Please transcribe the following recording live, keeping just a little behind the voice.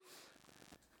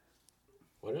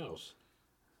what else?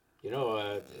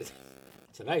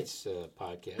 Tonight's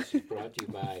podcast is brought to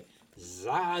you by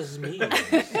Zaz Means.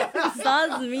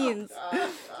 Zaz means.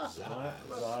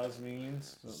 Zaz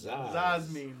means?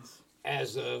 Zaz means.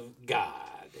 As of God.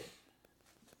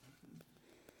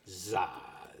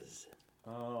 Zaz.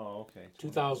 Oh, okay.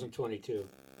 2022.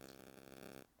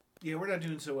 Yeah, we're not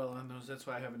doing so well on those. That's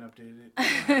why I haven't updated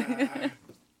it.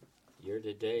 Year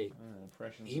to date.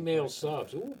 Impressions. Email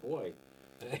subs. Oh, boy.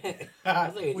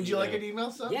 Would you like an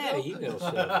email sub? Yeah, though? email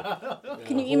sub.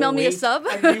 Can you email me a sub?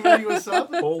 I can email you a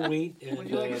sub. Whole wheat and Would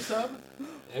you like a sub?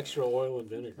 extra oil and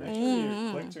vinegar. Actually,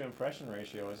 your click to impression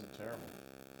ratio isn't terrible.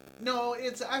 No,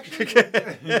 it's actually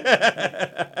we're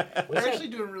actually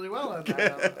doing really well on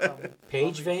that.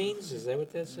 Page veins? Is that what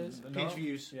that says? Page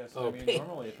views. Yes, Oh, I mean,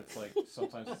 normally if it's like,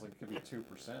 sometimes it's like, it could be 2% or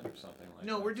something like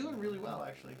No, that. we're doing really well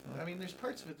actually. I mean, there's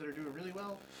parts of it that are doing really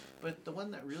well, but the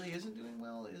one that really isn't doing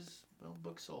well is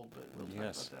books sold. But we'll talk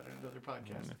Yes. about that in another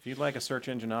podcast. If you'd like a search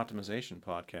engine optimization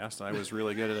podcast, I was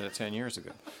really good at it 10 years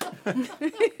ago.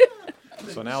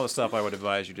 So now the stuff I would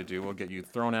advise you to do will get you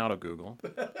thrown out of Google,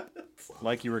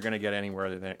 like you were going to get anywhere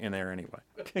in there anyway.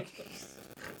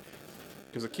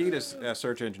 Because the key to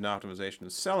search engine optimization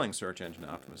is selling search engine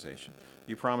optimization.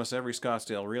 You promise every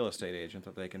Scottsdale real estate agent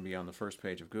that they can be on the first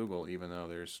page of Google, even though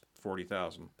there's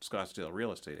 40,000 Scottsdale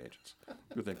real estate agents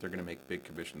who think they're going to make big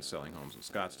commissions selling homes in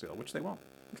Scottsdale, which they won't.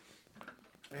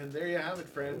 And there you have it,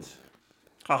 friends.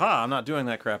 Haha, I'm not doing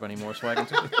that crap anymore, so I can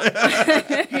tell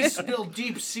you. He spilled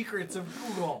deep secrets of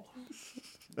Google.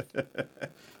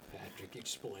 Patrick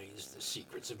explains the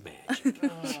secrets of magic.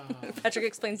 Patrick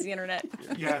explains the internet.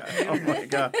 Yeah. Oh my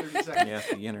god. 30 seconds. Yes,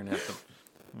 the internet.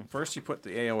 First you put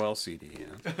the AOL CD in.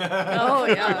 Oh,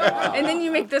 yeah. And then you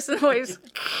make this noise.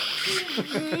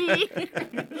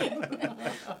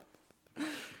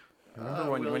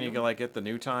 Remember when you go get the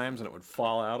New Times and it would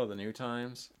fall out of the New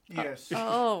Times? Yes.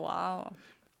 Oh, wow.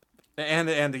 And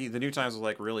the New Times was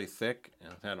like really thick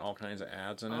and it had all kinds of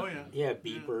ads in it. Oh yeah. Yeah,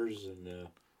 beepers and...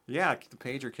 Yeah, the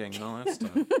Pager King and all that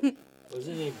stuff.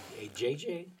 wasn't it a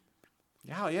JJ?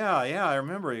 Yeah, I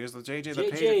remember. He was the JJ the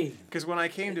JJ. Pager. Because when I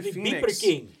came to The Phoenix, Beeper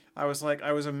King. I was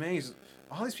amazed.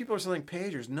 All these people are selling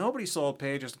pagers. Nobody sold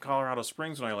pagers in Colorado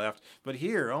Springs when I left. But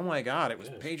here, oh my God, it was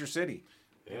Yes. Pager City.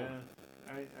 Yeah.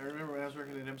 I remember when I was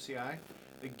working at MCI,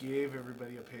 they gave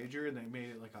everybody a pager and they made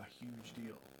it like a huge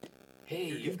deal. Hey,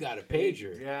 you've got a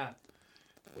pager. Yeah.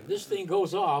 When this thing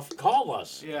goes off, call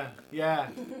us. Yeah. Yeah.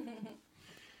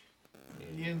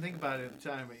 You didn't think about it at the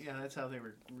time, but yeah, that's how they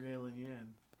were reeling you in.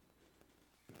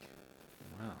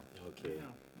 Wow. Okay.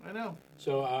 I know.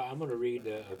 So I'm going to read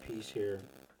a piece here.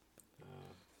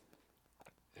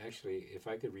 Actually, if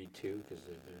I could read two, because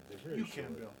they're very You short.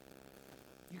 can, Bill.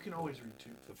 You can always read two.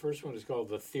 The first one is called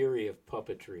The Theory of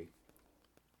Puppetry.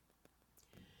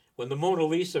 When the Mona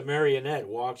Lisa marionette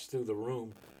walks through the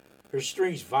room, her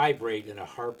strings vibrate in a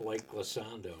harp-like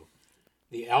glissando.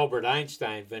 The Albert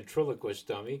Einstein ventriloquist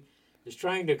dummy is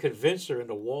trying to convince her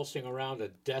into waltzing around a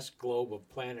desk globe of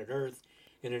planet Earth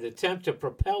in an attempt to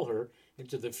propel her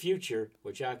into the future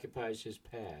which occupies his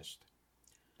past.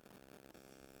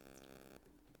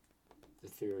 The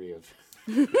theory of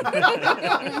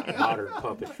modern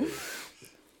puppetry.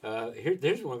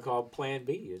 There's one called Plan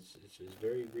B. It's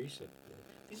very recent.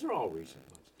 These are all recent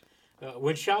ones.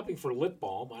 When shopping for lip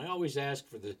balm, I always ask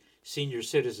for the senior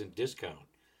citizen discount.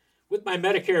 With my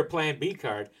Medicare Plan B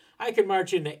card, I can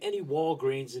march into any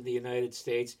Walgreens in the United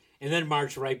States and then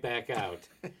march right back out.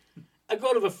 I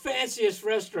go to the fanciest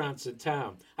restaurants in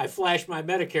town. I flash my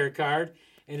Medicare card,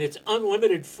 and it's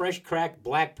unlimited fresh cracked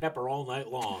black pepper all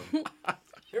night long.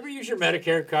 Ever use your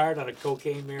Medicare card on a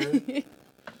cocaine mirror?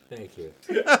 Thank you.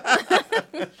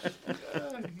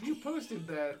 You posted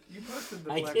that. You posted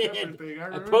the I black did. pepper thing. I I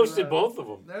remember posted that. both of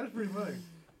them. That was pretty funny.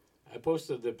 I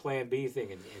posted the Plan B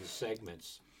thing in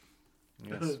segments.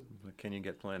 Yes. Can you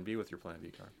get Plan B with your Plan B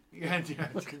card? Yeah, yeah. Do you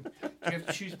have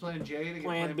to choose Plan J to get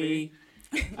Plan B.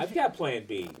 I've got Plan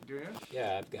B. Do you?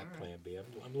 Yeah, I've got All right. Plan B.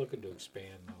 I'm looking to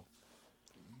expand though.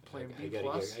 Plan I B gotta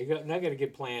plus? get. I gotta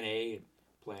get Plan A, and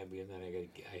Plan B, and then I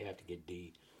have to get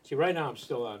D. See, right now I'm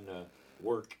still on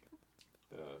work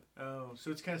Oh, so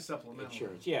it's kind of supplemental.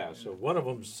 insurance. Yeah, so one of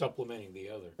them's supplementing the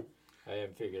other. I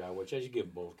haven't figured out which. I should give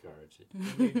them both cards.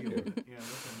 Yeah, okay.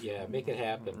 Yeah, make it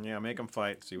happen. Yeah, make them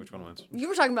fight. See which one wins. You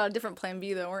were talking about a different Plan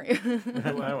B, though, weren't you?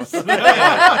 I was- You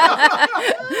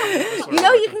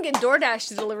know you can get DoorDash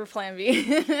to deliver Plan B.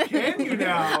 Can you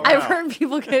now? I've heard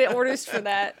people get orders for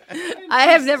that. I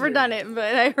have never done it,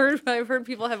 but I've heard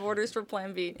people have orders for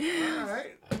Plan B. All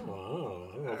right. I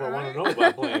don't know if I want to know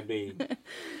about Plan B.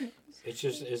 It's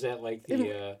just, is that like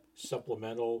the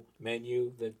supplemental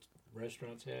menu that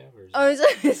restaurants have? Or is Oh,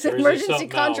 it's Or is it emergency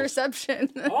something else? contraception.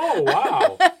 Oh,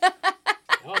 wow.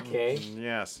 Okay.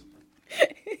 Yes.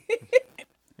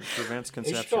 It prevents They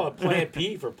should conception. call it Plan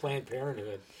P for Planned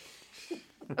Parenthood.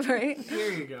 Right?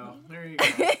 There you go. There you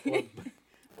go.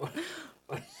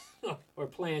 Or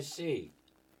Plan C.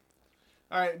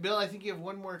 All right, Bill. I think you have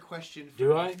one more question.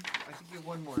 Do I? I think you have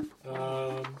one more.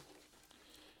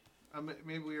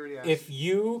 Maybe we already asked. If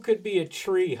you could be a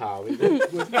tree, Howie, what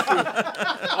tree?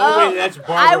 Oh, wait, that's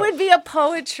Barbara. I would be a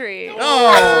poetry.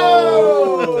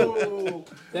 Oh!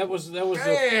 That was the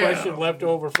Damn. question left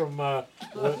over from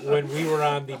when we were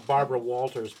on the Barbara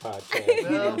Walters podcast.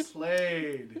 Well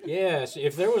played. Yes,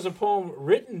 if there was a poem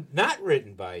not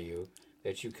written by you,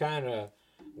 that you kind of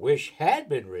wish had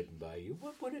been written by you,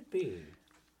 what would it be?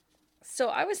 So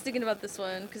I was thinking about this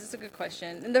one because it's a good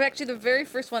question. And actually, the very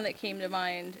first one that came to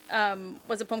mind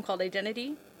was a poem called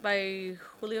Identity by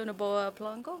Julio Noboa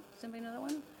Polanco. Does anybody know that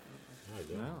one?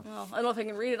 No. Well, I don't know if I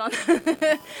can read it on,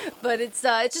 but it's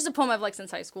just a poem I've liked since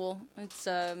high school. It's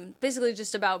basically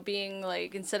just about being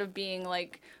like, instead of being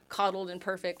like coddled and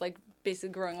perfect, like basically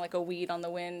growing like a weed on the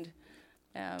wind,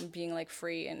 being like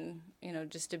free and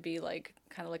just to be like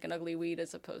kind of like an ugly weed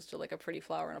as opposed to like a pretty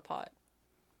flower in a pot.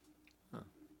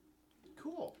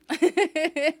 Cool. Well,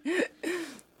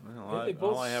 They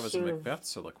both all I have is a serve- Macbeth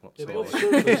soliloquy. They both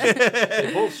serve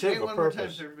a Say it one more time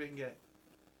purpose. so everybody can get.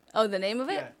 Oh, the name of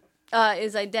it? Yeah.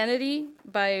 Is Identity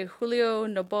by Julio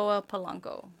Noboa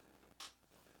Polanco.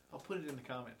 I'll put it in the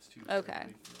comments too. so Okay.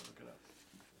 everybody can look it up.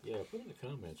 Yeah, put it in the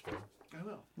comments, bro. I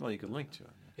will. Well, you can link to it.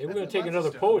 Hey, we're I've going got to take lots of another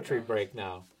stuff in the poetry comments. break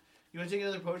now. You want to take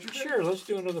another poetry break? Sure, let's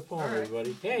do another poem, All right.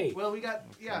 everybody. Hey, Well, we got.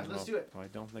 Yeah, Okay, let's well, do it. I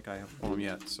don't think I have a poem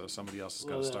yet, so somebody else has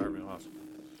got Well, to start me off.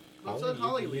 Let's Holly, let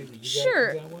Holly you lead. got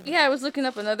Sure. one? Yeah, I was looking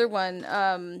up another one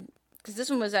because this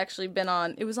one was actually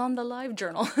it was on the Live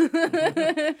Journal.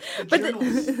 The But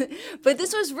journals. But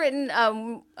this was written.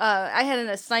 I had an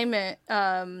assignment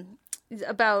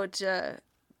about.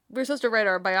 We were supposed to write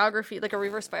our biography, like a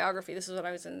reverse biography. This is when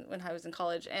I was in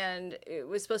college, and it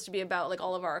was supposed to be about like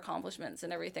all of our accomplishments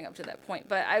and everything up to that point.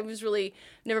 But I was really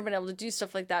never been able to do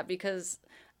stuff like that because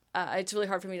it's really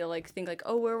hard for me to like think like,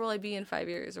 oh, where will I be in 5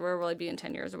 years, or where will I be in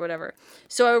 10 years, or whatever.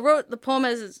 So I wrote the poem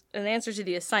as an answer to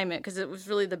the assignment because it was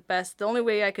really the only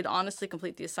way I could honestly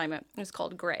complete the assignment. It was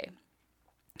called Gray.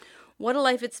 What a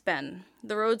life it's been,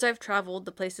 the roads I've traveled,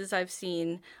 the places I've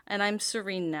seen, and I'm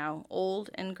serene now, old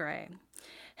and gray.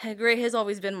 Gray has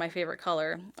always been my favorite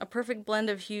color, a perfect blend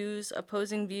of hues,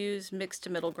 opposing views, mixed to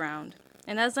middle ground.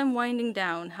 And as I'm winding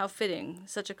down, how fitting,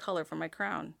 such a color for my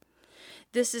crown.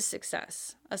 This is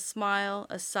success, a smile,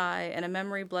 a sigh, and a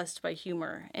memory blessed by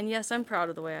humor. And yes, I'm proud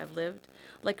of the way I've lived,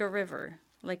 like a river,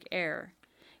 like air,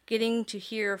 getting to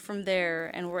here from there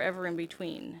and wherever in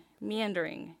between,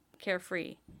 meandering,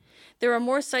 carefree. There are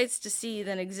more sights to see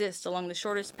than exist along the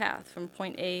shortest path from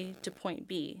point A to point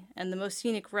B, and the most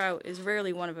scenic route is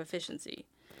rarely one of efficiency.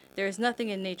 There is nothing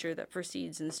in nature that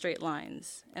proceeds in straight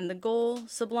lines, and the goal,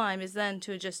 sublime, is then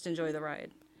to just enjoy the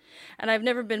ride. And I've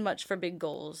never been much for big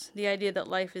goals, the idea that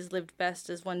life is lived best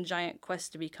as one giant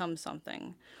quest to become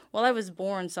something. Well, I was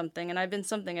born something, and I've been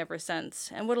something ever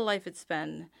since, and what a life it's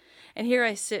been. And here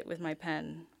I sit with my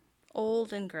pen,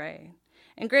 old and gray.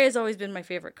 And gray has always been my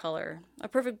favorite color. A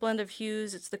perfect blend of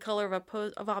hues, it's the color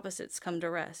of opposites come to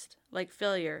rest, like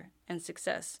failure and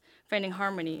success, finding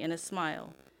harmony in a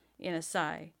smile, in a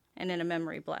sigh, and in a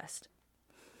memory blessed.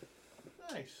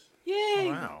 Nice. Yay!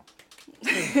 Wow.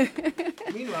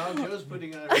 Meanwhile, Bill's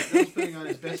putting on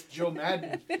his best Joe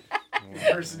Madden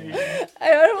impersonation. I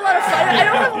don't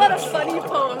have a lot of funny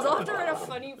poems. I'll have to write a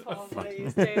funny poem one of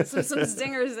these days. Some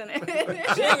zingers in it.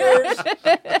 Zingers!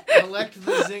 Collect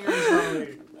the zingers,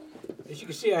 Holly. As you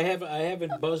can see, I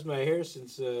haven't buzzed my hair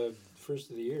since first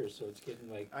of the year, so it's getting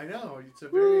like I know it's a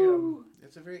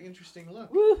very interesting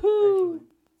look. woohoo! Actually.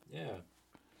 Yeah.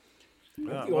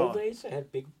 Yeah, The old days, I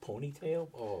had big ponytail.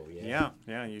 Oh yeah.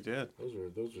 Yeah, you did.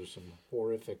 Those are some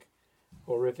horrific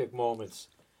moments.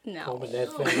 No. Combing that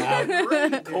Oh, thing out.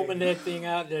 great. Combing that thing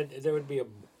out, there would be a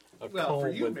Well, comb for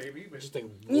you with maybe, but just a You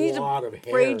need lot to of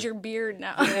hair. braid your beard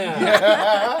now.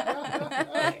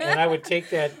 Yeah. And I would take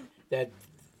that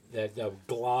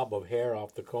glob of hair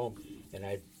off the comb, and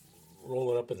I'd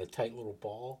roll it up in a tight little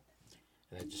ball,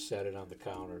 and I'd just set it on the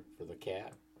counter for the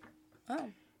cat. Oh.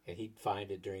 And he'd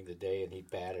find it during the day, and he'd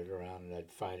bat it around, and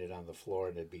I'd find it on the floor,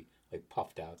 and it'd be like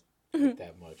puffed out like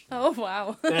that much. Oh,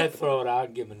 wow. Then I'd throw it out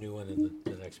and give him a new one in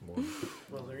the next morning.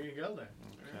 well, there you go then.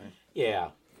 Okay. Yeah.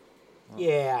 Well,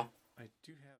 Yeah. I do have.